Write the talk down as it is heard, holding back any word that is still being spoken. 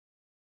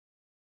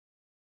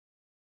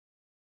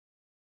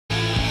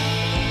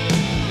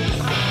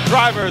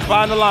Drivers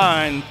behind the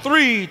line.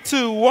 3,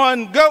 2,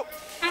 1, go.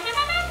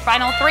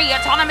 Final 3,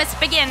 Autonomous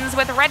begins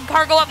with red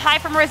cargo up high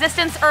from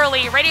Resistance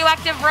early.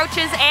 Radioactive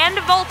Roaches and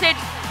Voltage.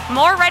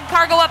 More red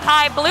cargo up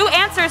high. Blue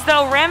answers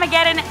though.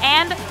 Ramageddon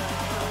and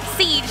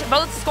Siege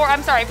both score.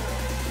 I'm sorry,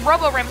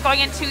 Robo-Rim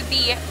going into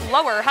the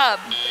lower hub.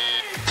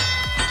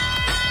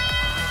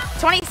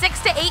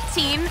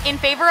 26-18 in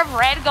favor of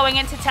red going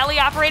into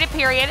teleoperated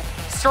period.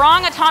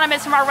 Strong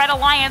Autonomous from our Red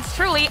Alliance,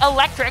 truly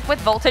electric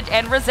with Voltage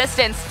and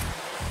Resistance.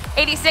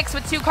 86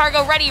 with 2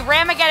 cargo ready.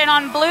 Ramageddon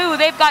on blue.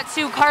 They've got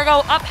 2 cargo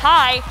up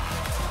high.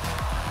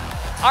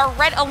 Our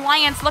Red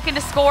Alliance looking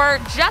to score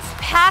just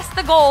past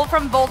the goal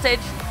from Voltage.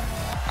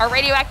 Our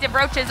Radioactive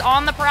Roaches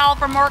on the prowl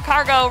for more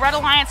cargo. Red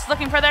Alliance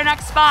looking for their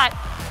next spot.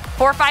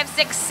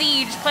 456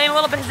 Siege playing a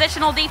little bit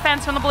positional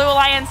defense from the Blue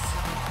Alliance.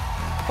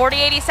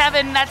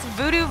 4087, that's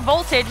Voodoo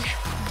Voltage.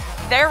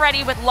 They're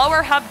ready with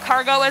lower hub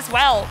cargo as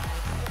well.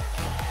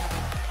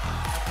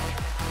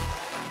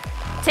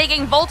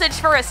 Taking Voltage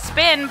for a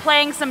spin,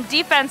 playing some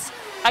defense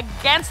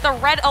against the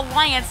Red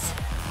Alliance.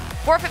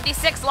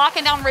 456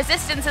 locking down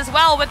Resistance as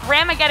well, with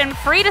Ramageddon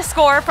free to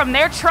score from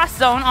their trust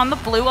zone on the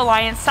Blue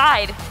Alliance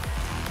side.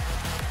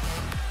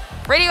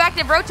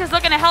 Radioactive Roaches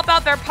looking to help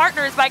out their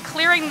partners by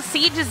clearing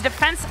Siege's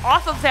defense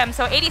off of them,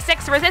 so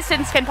 86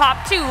 Resistance can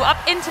pop 2 up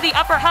into the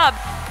upper hub.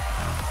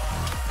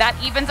 That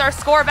evens our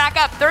score back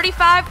up,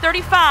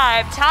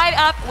 35-35, tied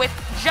up with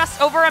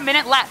just over a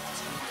minute left.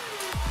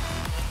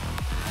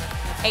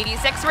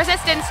 86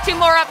 Resistance, 2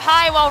 more up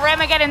high, while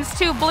Ramageddon's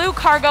 2 blue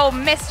cargo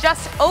miss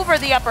just over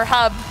the upper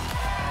hub.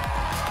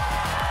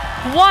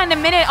 1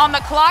 minute on the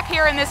clock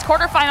here in this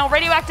quarterfinal.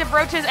 Radioactive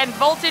Roaches and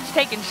Voltage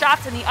taking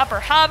shots in the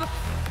upper hub.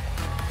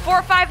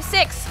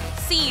 456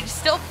 Siege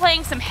still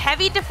playing some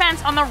heavy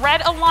defense on the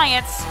Red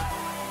Alliance.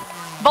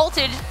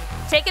 Voltage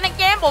taking a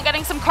gamble,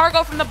 getting some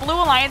cargo from the Blue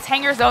Alliance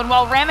hangar zone,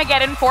 while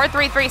Ramageddon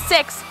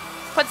 4336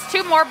 puts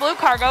 2 more blue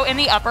cargo in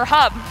the upper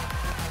hub.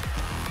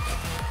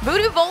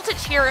 Voodoo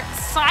Voltage here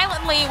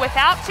silently,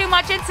 without too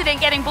much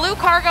incident, getting blue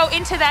cargo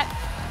into that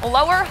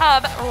lower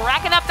hub,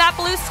 racking up that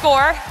blue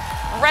score.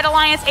 Red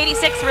Alliance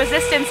 86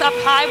 Resistance up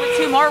high with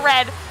 2 more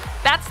red.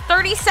 That's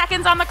 30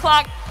 seconds on the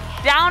clock.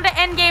 Down to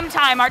endgame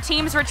time. Our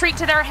teams retreat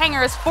to their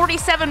hangars,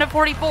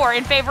 47-44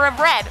 in favor of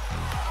red.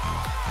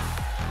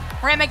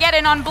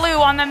 Ramageddon on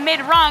blue on the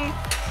mid-rung.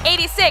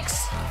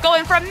 86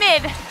 going from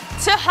mid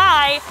to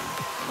high,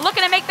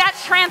 looking to make that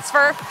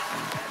transfer.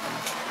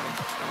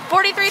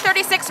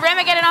 43-36,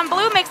 Ramageddon on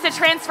blue makes the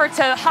transfer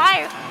to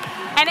high.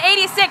 And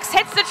 86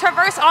 hits the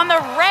traverse on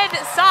the red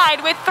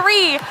side with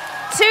 3,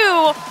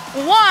 2,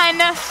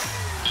 1.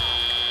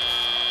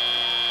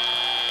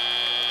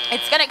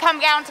 It's gonna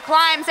come down to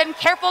climbs and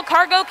careful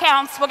cargo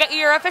counts. We'll get you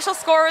your official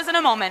scores in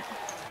a moment.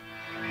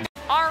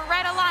 Our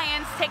Red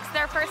Alliance takes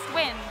their first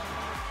win.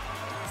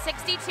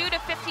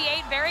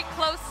 62-58, very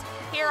close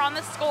here on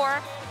the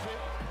score.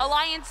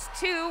 Alliance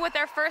 2 with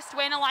their first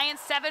win.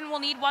 Alliance 7 will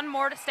need 1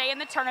 more to stay in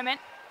the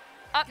tournament.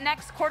 Up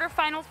next,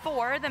 quarterfinal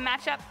 4, the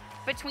matchup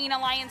between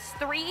Alliance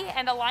 3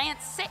 and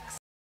Alliance 6.